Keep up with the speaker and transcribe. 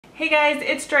Hey guys,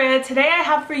 it's Drea. Today I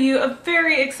have for you a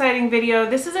very exciting video.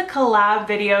 This is a collab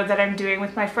video that I'm doing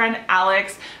with my friend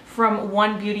Alex from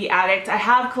One Beauty Addict. I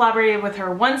have collaborated with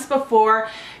her once before.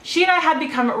 She and I had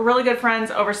become really good friends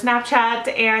over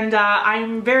Snapchat, and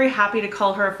I'm very happy to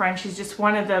call her a friend. She's just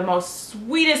one of the most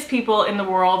sweetest people in the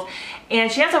world,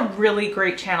 and she has a really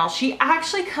great channel. She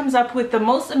actually comes up with the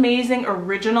most amazing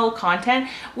original content,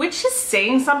 which is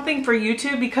saying something for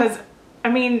YouTube because,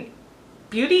 I mean,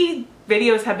 beauty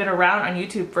videos have been around on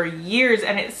YouTube for years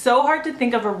and it's so hard to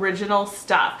think of original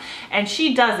stuff, and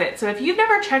she does it. So if you've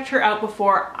never checked her out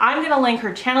before, I'm gonna link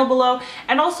her channel below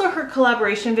and also her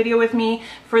collaboration video with me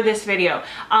for this video.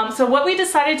 So what we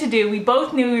decided to do, we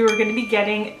both knew we were going to be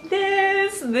getting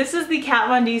this. This is the Kat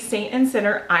Von D Saint and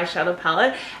Sinner eyeshadow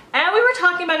palette, and we were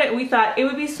talking about it and we thought it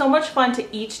would be so much fun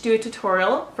to each do a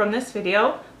tutorial from this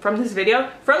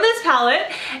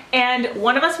palette, and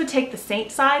one of us would take the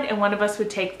Saint side and one of us would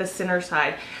take the Sinner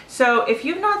side. So if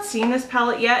you've not seen this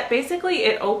palette yet, basically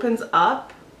it opens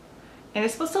up and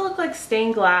it's supposed to look like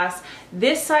stained glass.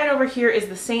 This side over here is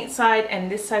the Saint side and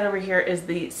this side over here is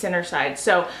the Sinner side.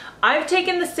 So I've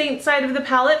taken the Saint side of the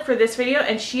palette for this video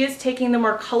and she is taking the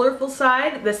more colorful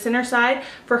side, the Sinner side,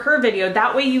 for her video.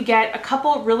 That way you get a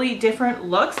couple really different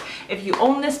looks. If you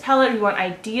own this palette, you want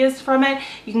ideas from it,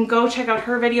 you can go check out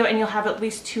her video and you'll have at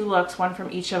least 2 looks, one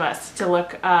from each of us to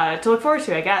look forward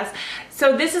to, I guess.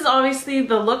 So this is obviously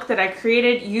the look that I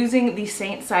created using the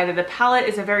Saint side of the palette.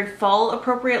 Is a very fall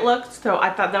appropriate look, so I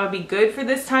thought that would be good for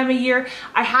this time of year.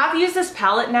 I have used this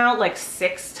palette now like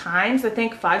 6 times, I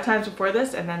think 5 times before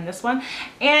this and then this one,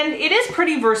 and it is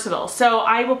pretty versatile. So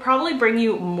I will probably bring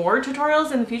you more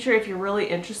tutorials in the future if you're really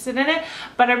interested in it,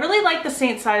 but I really like the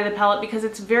Saint side of the palette because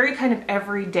it's very kind of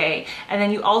everyday, and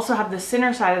then you also have the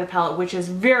Sinner side of the palette which is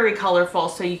very colorful,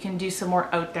 so you can do some more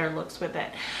out there looks with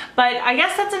it. But I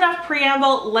guess that's enough preamble.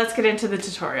 Let's get into the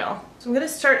tutorial. So I'm going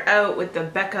to start out with the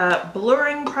Becca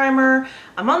blurring primer.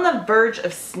 I'm on the verge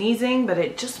of sneezing, but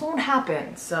it just won't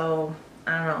happen, so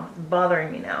I don't know, it's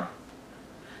bothering me now.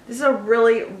 This is a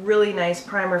really nice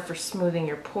primer for smoothing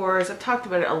your pores. I've talked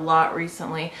about it a lot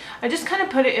recently. I just kind of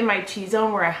put it in my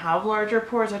T-zone where I have larger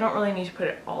pores. I don't really need to put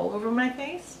it all over my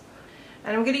face.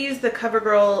 And I'm going to use the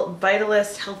CoverGirl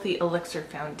Vitalist Healthy Elixir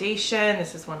Foundation.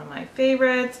 This is one of my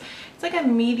favorites. It's like a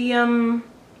medium,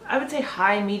 I would say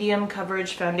high medium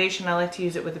coverage foundation. I like to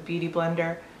use it with a beauty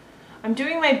blender. I'm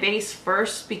doing my base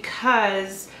first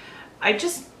because I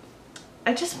just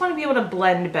want to be able to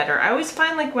blend better. I always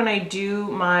find like when I do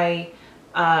my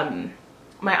my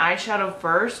eyeshadow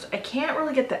first, I can't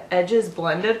really get the edges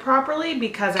blended properly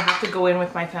because I have to go in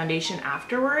with my foundation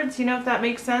afterwards, you know, if that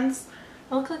makes sense.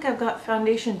 I look like I've got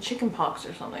foundation chickenpox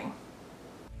or something.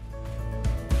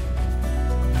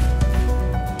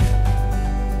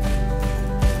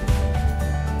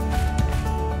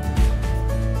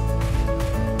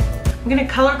 I'm going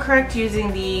to color correct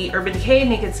using the Urban Decay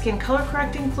Naked Skin Color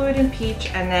Correcting Fluid in Peach,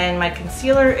 and then my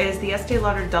concealer is the Estee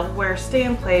Lauder Double Wear Stay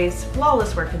in Place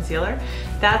Flawless Wear Concealer.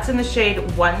 That's in the shade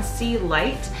 1C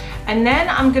Light. And then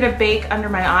I'm going to bake under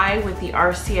my eye with the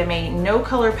RCMA No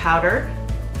Color Powder.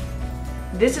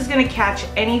 This is going to catch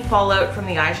any fallout from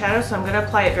the eyeshadow, so I'm going to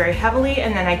apply it very heavily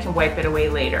and then I can wipe it away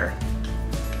later.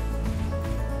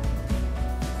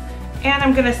 And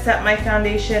I'm going to set my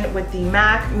foundation with the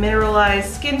MAC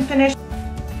Mineralized Skin Finish.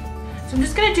 So I'm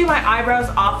just going to do my eyebrows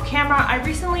off camera. I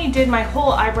recently did my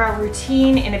whole eyebrow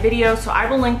routine in a video, so I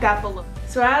will link that below.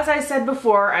 So as I said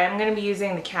before, I am going to be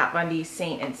using the Kat Von D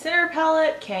Saint and Sinner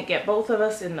palette. Can't get both of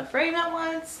us in the frame at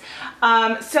once.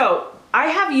 So I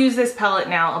have used this palette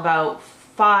now about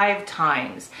 5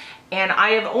 times. And I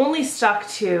have only stuck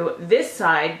to this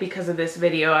side because of this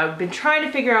video. I've been trying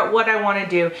to figure out what I want to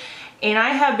do, and I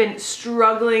have been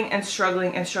struggling and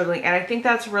struggling and struggling, and I think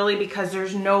that's really because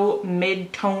there's no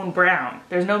mid-tone brown.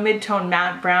 There's no mid-tone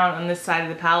matte brown on this side of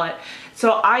the palette.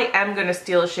 So I am going to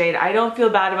steal a shade. I don't feel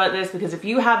bad about this because if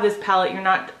you have this palette, you're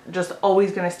not just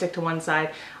always going to stick to one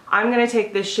side. I'm going to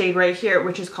take this shade right here,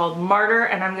 which is called Martyr,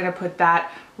 and I'm going to put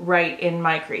that right in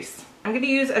my crease. I'm going to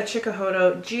use a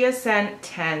Chikuhodo GSN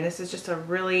 10. This is just a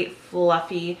really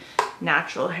fluffy,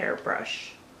 natural hair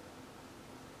brush.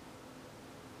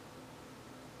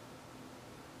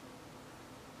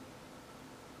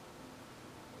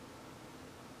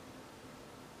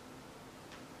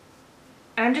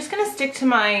 And I'm just going to stick to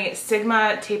my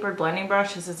Sigma tapered blending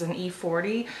brush. This is an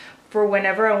E40 for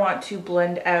whenever I want to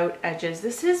blend out edges.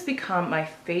 This has become my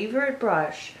favorite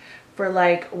brush for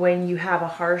like when you have a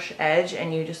harsh edge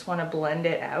and you just want to blend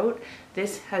it out.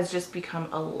 This has just become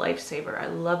a lifesaver. I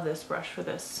love this brush for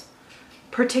this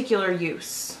particular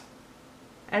use.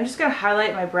 I'm just going to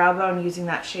highlight my brow bone using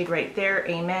that shade right there,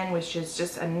 Amen, which is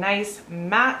just a nice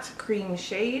matte cream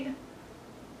shade.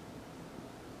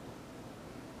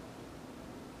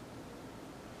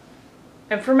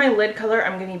 And for my lid color,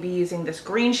 I'm going to be using this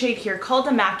green shade here called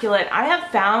Immaculate. I have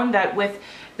found that with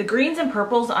the greens and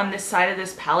purples on this side of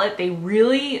this palette, they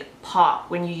really pop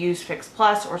when you use Fix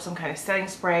Plus or some kind of setting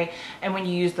spray, and when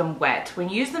you use them wet. When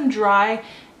you use them dry,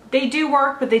 they do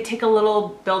work, but they take a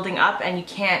little building up and you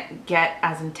can't get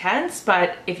as intense.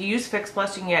 But if you use Fix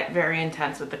Plus, you can get very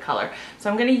intense with the color. So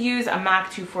I'm going to use a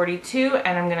MAC 242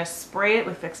 and I'm going to spray it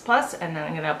with Fix Plus, and then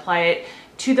I'm going to apply it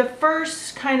to the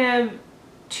first kind of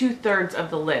 2/3 of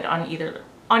the lid on either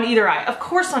eye. Of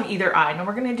course on either eye. And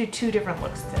we're going to do 2 different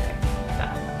looks today.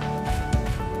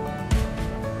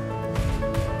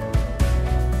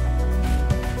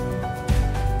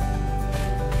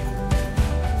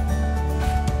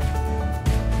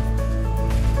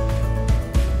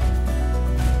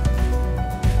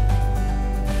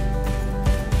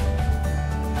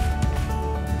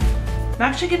 I'm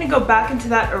actually going to go back into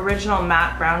that original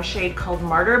matte brown shade called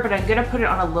Martyr, but I'm going to put it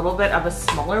on a little bit of a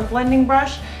smaller blending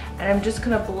brush, and I'm just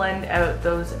going to blend out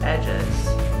those edges.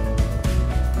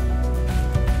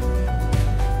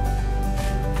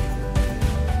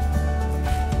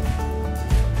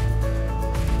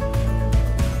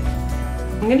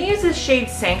 I'm going to use this shade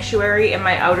Sanctuary in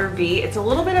my outer V. It's a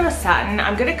little bit of a satin.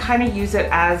 I'm going to kind of use it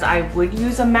as I would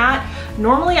use a matte.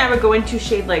 Normally I would go into a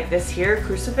shade like this here,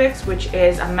 Crucifix, which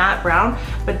is a matte brown,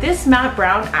 but this matte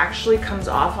brown actually comes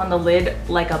off on the lid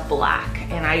like a black,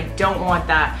 and I don't want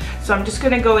that. So I'm just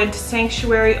going to go into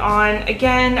Sanctuary on,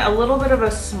 again, a little bit of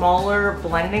a smaller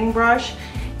blending brush,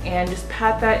 and just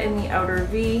pat that in the outer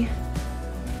V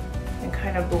and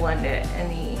kind of blend it in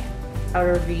the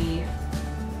outer V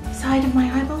side of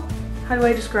my eyeball. How do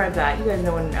I describe that? You guys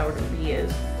know what an outer V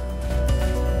is.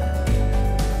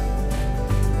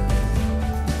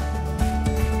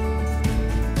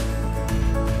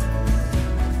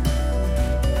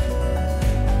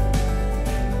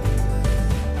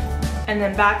 And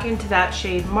then back into that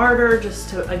shade Martyr, just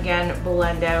to again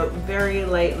blend out very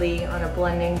lightly on a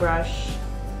blending brush.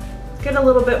 Get a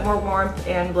little bit more warmth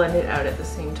and blend it out at the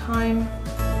same time.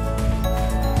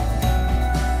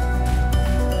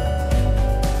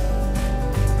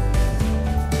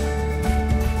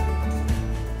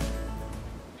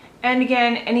 And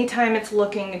again, anytime it's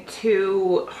looking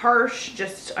too harsh,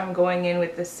 I'm going in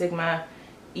with the Sigma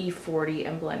E40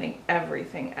 and blending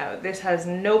everything out. This has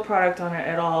no product on it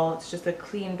at all. It's just a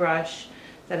clean brush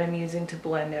that I'm using to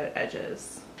blend out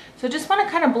edges. So just want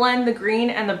to kind of blend the green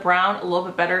and the brown a little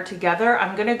bit better together.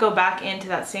 I'm going to go back into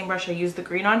that same brush I used the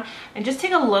green on and just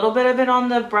take a little bit of it on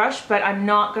the brush, but I'm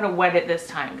not going to wet it this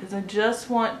time because I just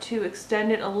want to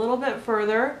extend it a little bit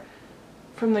further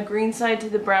from the green side to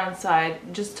the brown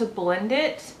side just to blend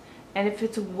it. And if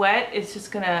it's wet, it's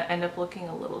just going to end up looking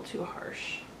a little too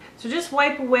harsh. So just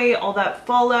wipe away all that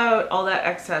fallout, all that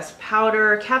excess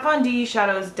powder. Kat Von D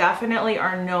shadows definitely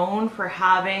are known for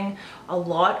having a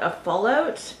lot of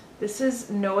fallout. This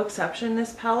is no exception,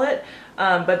 this palette,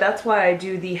 but that's why I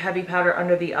do the heavy powder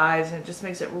under the eyes, and it just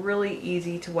makes it really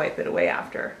easy to wipe it away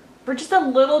after. For just a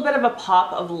little bit of a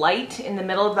pop of light in the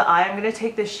middle of the eye, I'm going to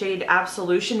take the shade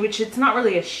Absolution, which it's not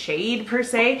really a shade per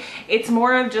se. It's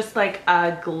more of just like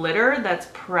a glitter that's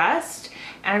pressed.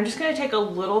 And I'm just going to take a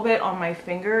little bit on my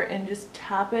finger and just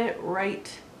tap it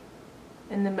right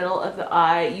in the middle of the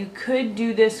eye. You could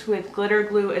do this with glitter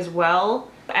glue as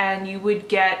well, and you would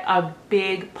get a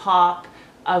big pop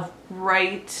of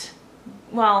bright,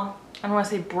 well, I don't want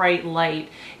to say bright light.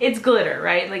 It's glitter,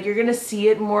 right? Like you're going to see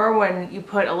it more when you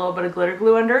put a little bit of glitter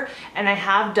glue under, and I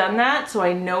have done that, so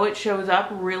I know it shows up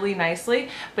really nicely.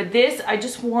 But this, I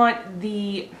just want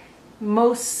the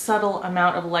most subtle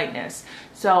amount of lightness.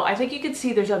 So I think you can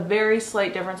see there's a very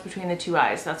slight difference between the two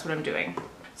eyes. That's what I'm doing.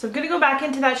 So I'm going to go back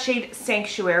into that shade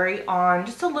Sanctuary on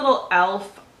just a little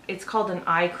e.l.f. It's called an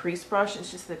eye crease brush.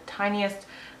 It's just the tiniest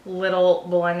little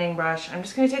blending brush. I'm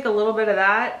just going to take a little bit of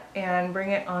that and bring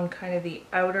it on kind of the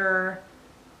outer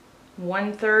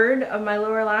 1/3 of my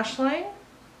lower lash line.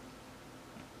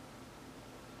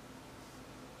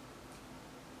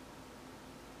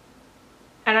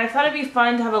 And I thought it'd be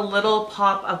fun to have a little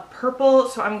pop of purple,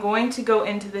 so I'm going to go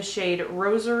into the shade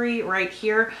Rosary right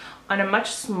here on a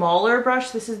much smaller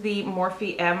brush. This is the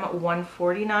Morphe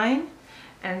M149.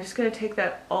 And I'm just going to take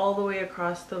that all the way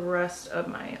across the rest of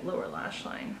my lower lash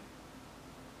line.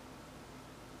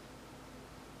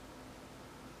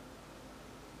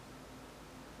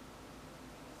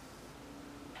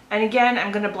 And again,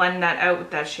 I'm going to blend that out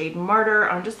with that shade Martyr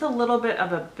on just a little bit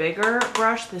of a bigger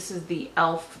brush. This is the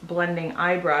e.l.f. blending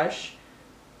eye brush.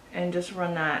 and just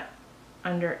run that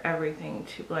under everything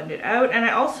to blend it out. And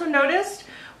I also noticed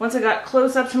once I got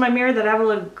close up to my mirror that I have a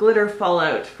little glitter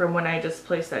fallout from when I just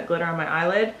placed that glitter on my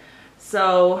eyelid.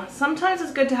 So sometimes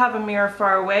it's good to have a mirror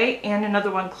far away and another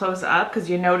one close up because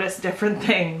you notice different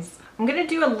things. I'm going to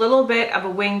do a little bit of a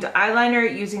winged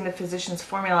eyeliner using the Physicians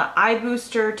Formula Eye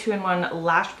Booster 2-in-1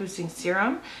 Lash Boosting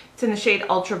Serum. It's in the shade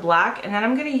Ultra Black. And then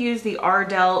I'm going to use the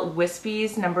Ardell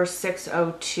Wispies number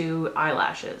 602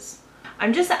 eyelashes.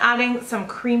 I'm just adding some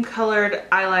cream colored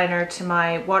eyeliner to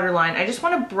my waterline. I just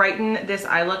want to brighten this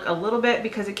eye look a little bit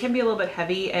because it can be a little bit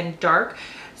heavy and dark.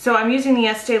 So I'm using the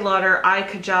Estee Lauder Eye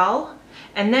Kajal.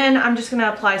 And then I'm just going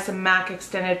to apply some MAC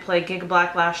Extended Play Giga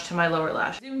Black Lash to my lower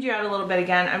lash. Zoomed you out a little bit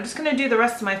again. I'm just going to do the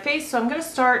rest of my face. So I'm going to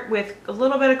start with a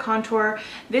little bit of contour.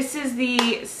 This is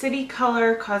the City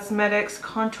Color Cosmetics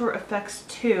Contour Effects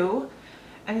 2.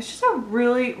 And it's just a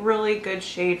really, really good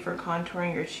shade for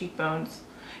contouring your cheekbones.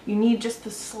 You need just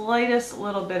the slightest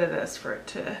little bit of this for it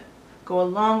to go a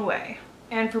long way.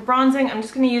 And for bronzing, I'm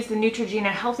just going to use the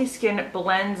Neutrogena Healthy Skin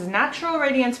Blends Natural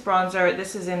Radiance Bronzer.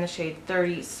 This is in the shade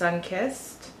 30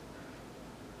 Sunkissed.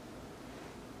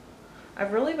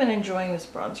 I've really been enjoying this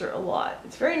bronzer a lot.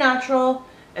 It's very natural.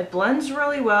 It blends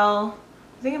really well.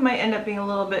 I think it might end up being a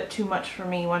little bit too much for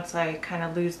me once I kind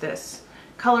of lose this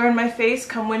color in my face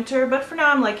come winter, but for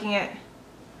now I'm liking it.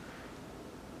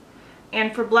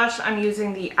 And for blush, I'm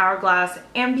using the Hourglass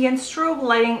Ambient Strobe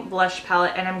Lighting Blush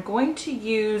Palette, and I'm going to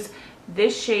use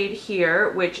this shade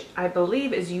here, which I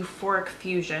believe is Euphoric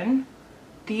Fusion.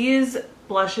 These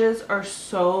blushes are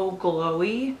so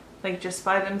glowy, like just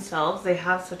by themselves. They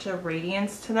have such a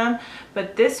radiance to them.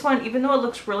 But this one, even though it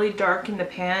looks really dark in the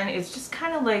pan, it's just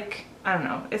kind of like, I don't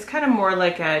know, it's kind of more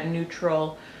like a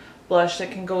neutral blush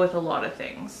that can go with a lot of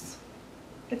things.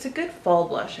 It's a good fall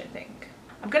blush, I think.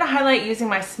 I'm going to highlight using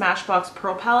my Smashbox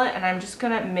Pearl palette, and I'm just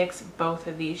going to mix both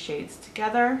of these shades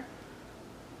together.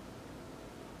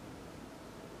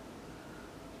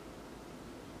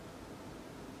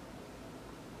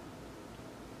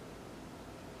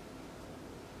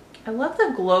 I love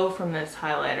the glow from this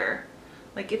highlighter.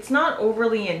 Like, it's not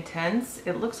overly intense.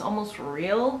 It looks almost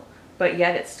real, but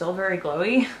yet it's still very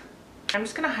glowy. I'm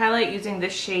just going to highlight using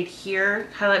this shade here,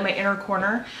 highlight my inner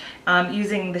corner,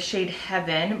 using the shade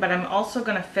Heaven, but I'm also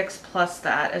going to Fix Plus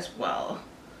that as well.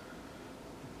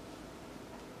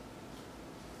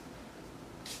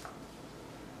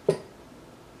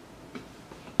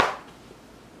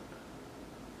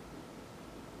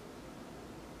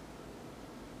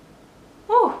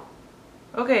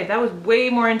 Okay, that was way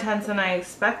more intense than I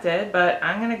expected, but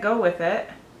I'm gonna go with it.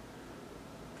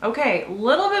 Okay, a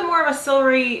little bit more of a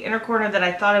silvery inner corner than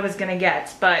I thought I was gonna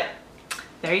get, but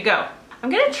there you go. I'm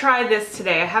gonna try this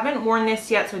today. I haven't worn this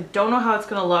yet, so I don't know how it's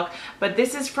gonna look, but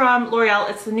this is from L'Oreal.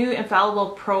 It's the new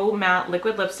Infallible Pro Matte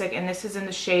Liquid Lipstick, and this is in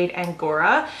the shade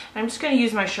Angora. And I'm just gonna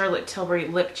use my Charlotte Tilbury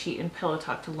Lip Cheat and Pillow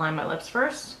Talk to line my lips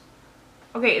first.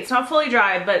 Okay, it's not fully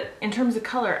dry, but in terms of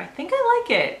color, I think I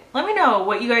like it. Let me know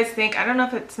what you guys think. I don't know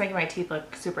if it's making my teeth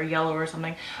look super yellow or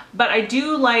something, but I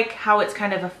do like how it's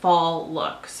kind of a fall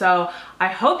look. So I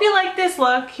hope you like this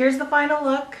look. Here's the final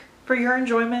look for your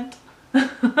enjoyment.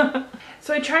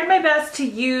 So I tried my best to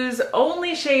use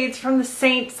only shades from the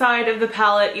Saint side of the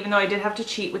palette, even though I did have to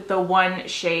cheat with the one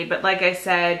shade. But like I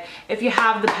said, if you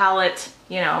have the palette,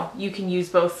 you know, you can use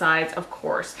both sides, of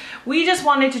course. We just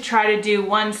wanted to try to do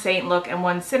one Saint look and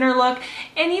one Sinner look.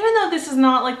 And even though this is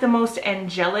not like the most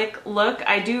angelic look,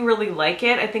 I do really like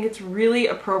it. I think it's really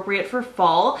appropriate for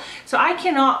fall. So I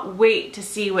cannot wait to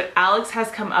see what Alex has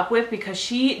come up with, because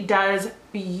she does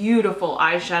beautiful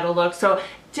eyeshadow looks. So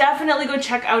definitely go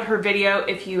check out her video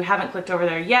if you haven't clicked over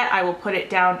there yet. I will put it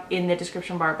down in the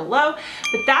description bar below.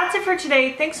 But that's it for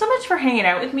today. Thanks so much for hanging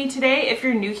out with me today. If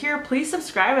you're new here, please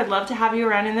subscribe. I'd love to have you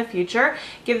around in the future.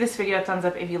 Give this video a thumbs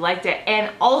up if you liked it.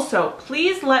 And also,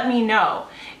 please let me know,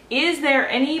 is there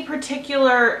any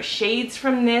particular shades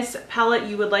from this palette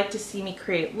you would like to see me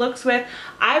create looks with?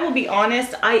 I will be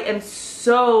honest, I am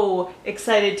so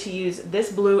excited to use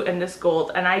this blue and this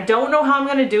gold, and I don't know how I'm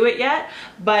gonna do it yet,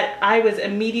 but I was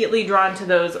immediately drawn to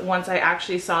those once I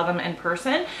actually saw them in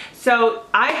person. So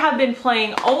I have been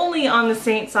playing only on the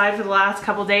Saint side for the last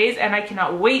couple days, and I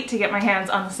cannot wait to get my hands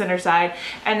on the Sinner side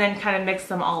and then kind of mix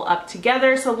them all up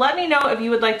together. So let me know if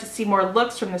you would like to see more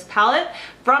looks from this palette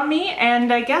from me,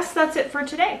 and I guess that's it for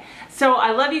today. So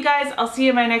I love you guys. I'll see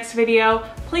you in my next video.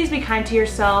 Please be kind to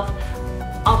yourself.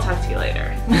 I'll talk to you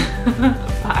later.